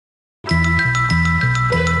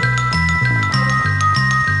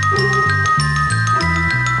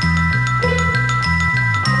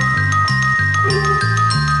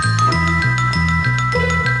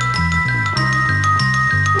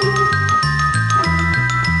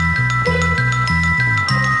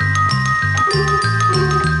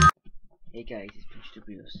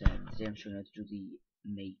show you how to do the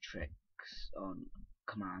matrix on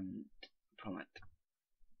command prompt.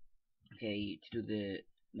 Okay, to do the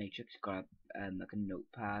matrix, grab like a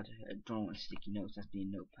notepad. Don't want sticky notes, has to be a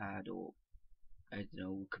notepad, or I don't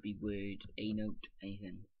know, it could be Word, a note,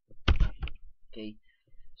 anything. Okay,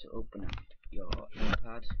 so open up your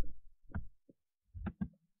notepad.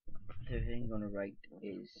 The thing you're gonna write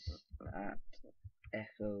is at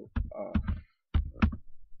echo off.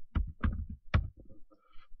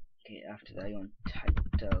 Okay, after that you want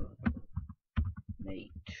title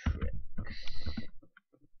matrix.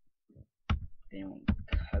 Then you want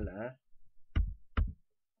color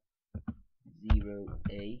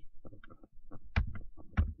 0A,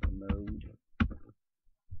 mode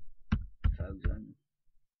 1000.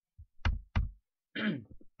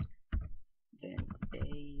 Then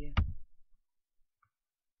A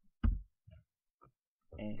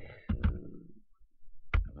echo.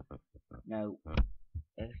 Now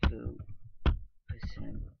echo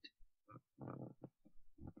percent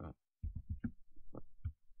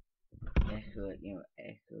echo,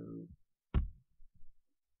 echo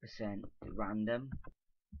percent random.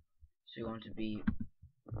 So you want to be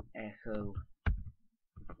echo.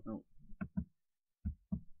 No.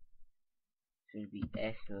 So it'd be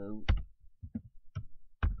echo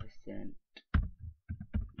percent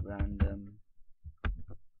random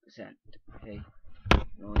percent. Okay.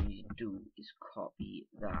 And all you need to do is copy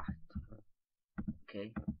that.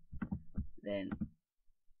 Okay. Then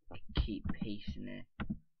keep pasting it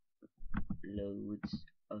loads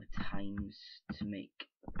of times to make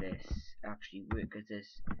this actually work, because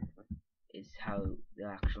this is how the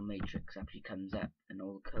actual matrix actually comes up, and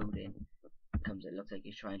all the coding comes. It looks like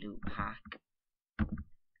you're trying to hack.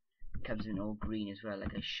 It comes in all green as well,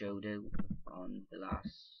 like I showed out on the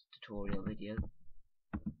last tutorial video.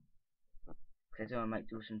 Because I thought I might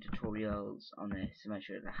do some tutorials on this to make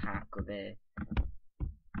sure the hack are there,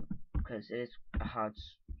 because it is a hard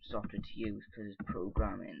software to use because it's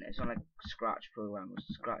programming. It's not like Scratch programming.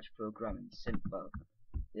 Scratch programming simple.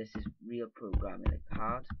 This is real programming, like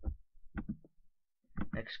hard.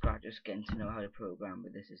 Like Scratch just getting to know how to program,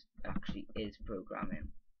 but this is actually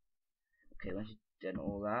programming. Okay, once you've done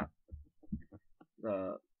all that,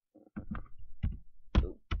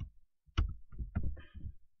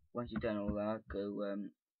 once you've done all that, go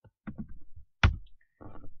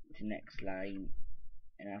to next line,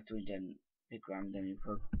 and after we've done pick random, you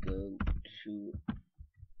put go to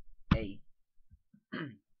A.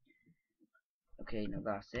 Okay, now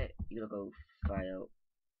that's it. You're gonna go file,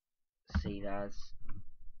 save as.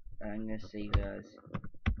 I'm gonna save it as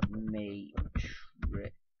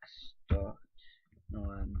matrix dot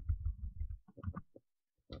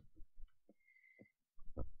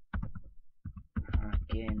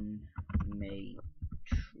hacking matrix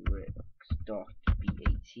dot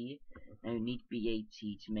BAT. Now you need BAT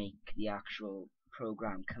to make the actual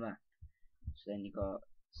program come up. So then you got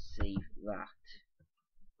save that.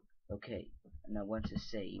 Okay, and now once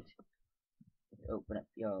it's saved, open up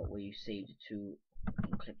your where you saved it to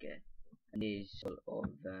and click it, and there's sort of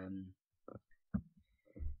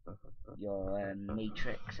your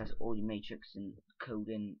matrix. That's all your matrix and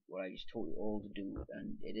coding what I just taught you all to do,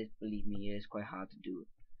 and it is, believe me, it is quite hard to do.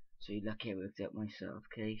 So you're lucky I worked out myself.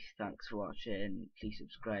 Okay, thanks for watching. Please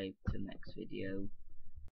subscribe to the next video.